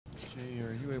Jay,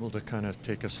 are you able to kind of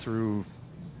take us through,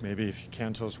 maybe if you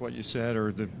can tell us what you said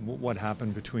or what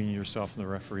happened between yourself and the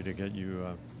referee to get you,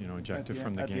 ejected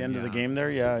from the game? At the end of the game there,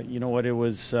 yeah. You know what, it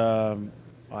was, I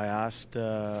asked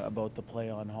about the play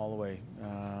on Holloway.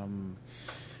 And,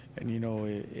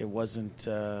 it wasn't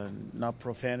not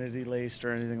profanity-laced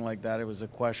or anything like that. It was a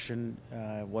question.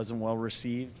 It wasn't well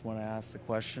received when I asked the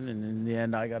question. And in the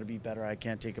end, I got to be better. I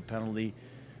can't take a penalty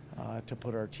to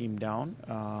put our team down.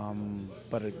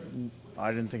 But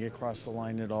I didn't think it crossed the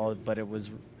line at all. But it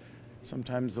was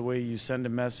sometimes the way you send a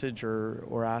message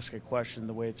or ask a question,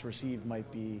 the way it's received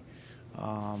might be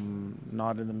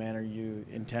not in the manner you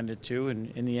intended to.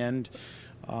 And in the end,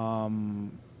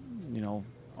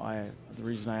 the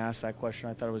reason I asked that question,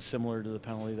 I thought it was similar to the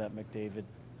penalty that McDavid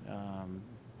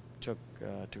took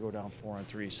to go down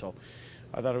 4-on-3. So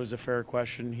I thought it was a fair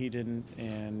question. He didn't,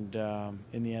 and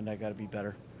in the end, I got to be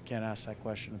better. I can't ask that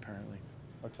question, apparently.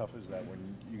 How tough is that when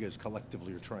you guys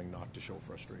collectively are trying not to show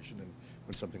frustration and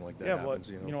when something like that happens?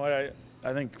 Well, you know what?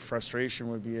 I think frustration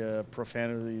would be a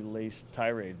profanity-laced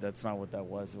tirade. That's not what that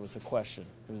was. It was a question.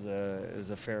 It was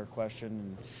a fair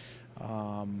question.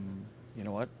 And, you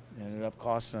know what? It ended up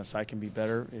costing us. I can be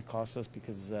better. It cost us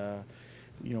because,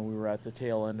 we were at the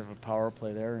tail end of a power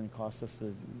play there, and it cost us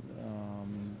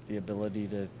the ability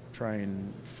to try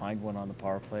and find one on the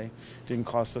power play. It didn't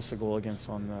cost us a goal against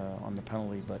on the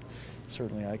penalty, but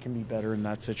certainly I can be better in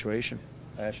that situation.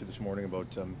 I asked you this morning about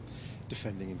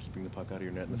defending and keeping the puck out of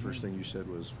your net, and the first thing you said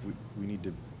was we need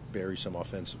to bury some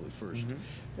offensively first.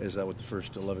 Is that what the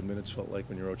first 11 minutes felt like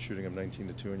when you were out shooting them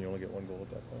 19-2 and you only get one goal at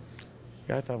that point?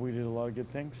 Yeah, I thought we did a lot of good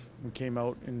things. We came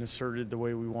out and asserted the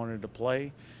way we wanted to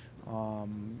play.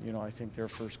 I think their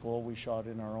first goal we shot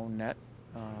in our own net,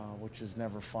 which is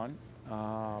never fun.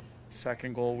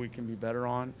 Second goal we can be better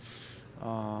on.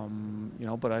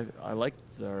 But I liked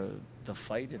the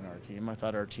fight in our team. I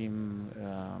thought our team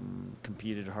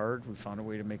competed hard. We found a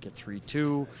way to make it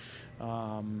 3-2.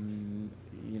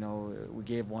 We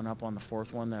gave one up on the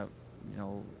fourth one that,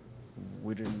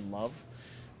 we didn't love.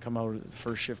 Come out of the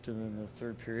first shift and in the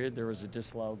third period, there was a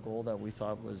disallowed goal that we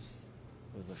thought was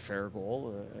a fair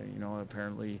goal.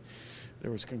 Apparently there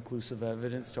was conclusive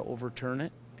evidence to overturn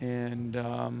it, and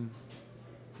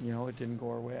it didn't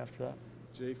go our way after that.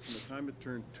 Jay, from the time it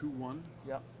turned 2-1,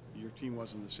 yeah, your team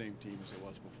wasn't the same team as it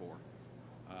was before.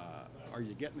 Are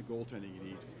you getting the goaltending you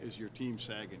need? Is your team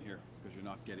sagging here because you're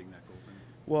not getting that goaltending?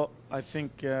 Well, I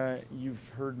think you've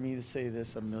heard me say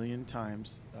this a million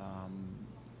times.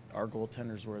 Our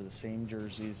goaltenders wear the same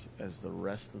jerseys as the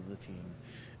rest of the team.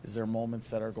 Is there moments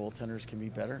that our goaltenders can be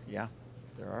better? Yeah,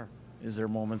 there are. Is there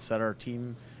moments that our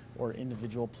team or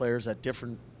individual players at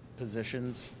different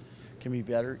positions can be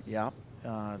better? Yeah.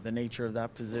 The nature of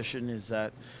that position is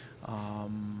that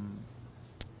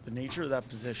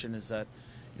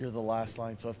you're the last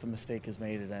line, so if the mistake is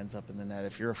made, it ends up in the net.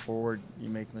 If you're a forward, you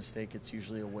make a mistake, it's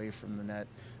usually away from the net.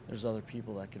 There's other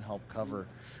people that can help cover.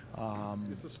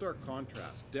 It's a stark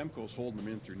contrast. Demko's holding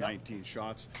them in through 19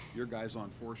 shots. Your guy's on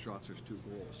 4 shots, there's 2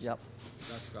 goals. Yep.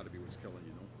 That's got to be what's killing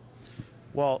you, no?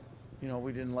 Well,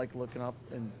 we didn't like looking up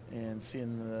and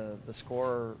seeing the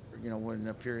score, in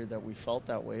a period that we felt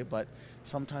that way. But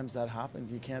sometimes that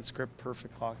happens. You can't script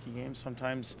perfect hockey games.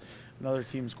 Sometimes another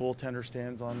team's goaltender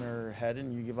stands on their head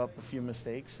and you give up a few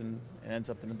mistakes and it ends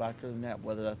up in the back of the net,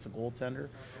 whether that's a goaltender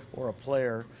or a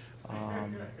player.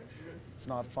 It's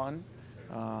not fun,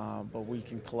 but we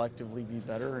can collectively be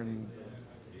better. And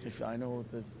if I know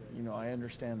that, I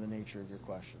understand the nature of your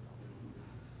question.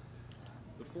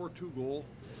 The 4-2 goal,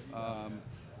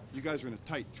 you guys are in a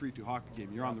tight 3-2 hockey game.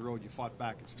 You're on the road, you fought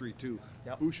back, it's 3-2.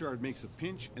 Yep. Bouchard makes a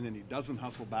pinch, and then he doesn't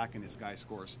hustle back, and his guy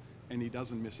scores. And he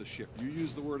doesn't miss a shift. You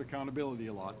use the word accountability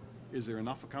a lot. Is there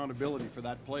enough accountability for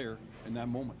that player in that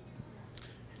moment?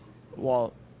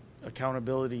 Well,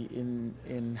 accountability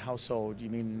in how so? Do you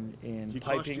mean in piping them? He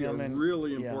cost you a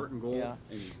really important goal, yeah.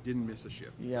 and he didn't miss a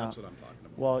shift. Yeah. That's what I'm talking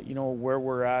about. Well, where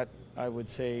we're at, I would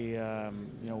say,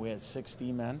 we had 6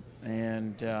 D-men,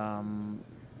 and,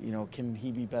 can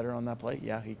he be better on that play?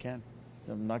 Yeah, he can.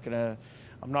 I'm not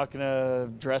gonna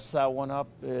dress that one up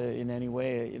in any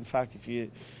way. In fact, if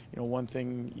one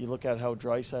thing, you look at how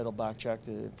Draisaitl back-checked,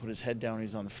 put his head down,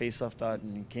 he's on the face-off dot,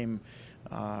 and he came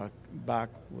back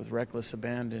with reckless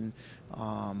abandon.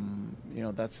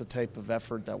 That's the type of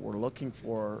effort that we're looking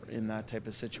for in that type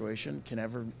of situation.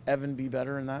 Can Evan be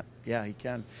better in that? Yeah, he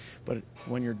can. But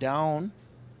when you're down,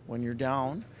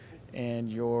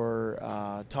 and your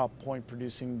top point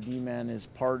producing D-man is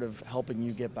part of helping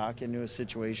you get back into a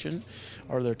situation.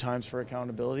 Are there times for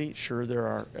accountability? Sure there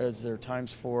are. Is there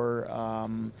times for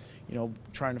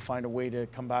trying to find a way to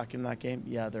come back in that game?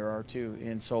 Yeah, there are too.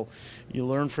 And so you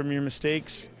learn from your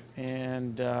mistakes,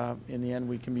 and in the end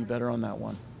we can be better on that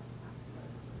one.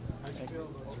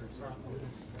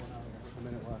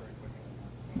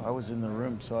 I was in the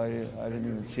room, so I didn't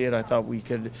even see it. I thought we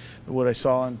could, what I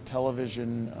saw on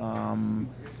television,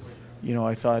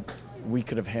 I thought we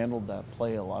could have handled that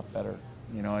play a lot better.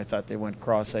 I thought they went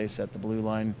cross ice at the blue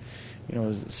line. It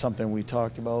was something we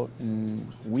talked about,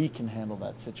 and we can handle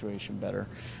that situation better.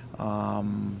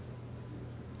 In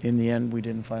the end, we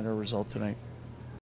didn't find our result tonight.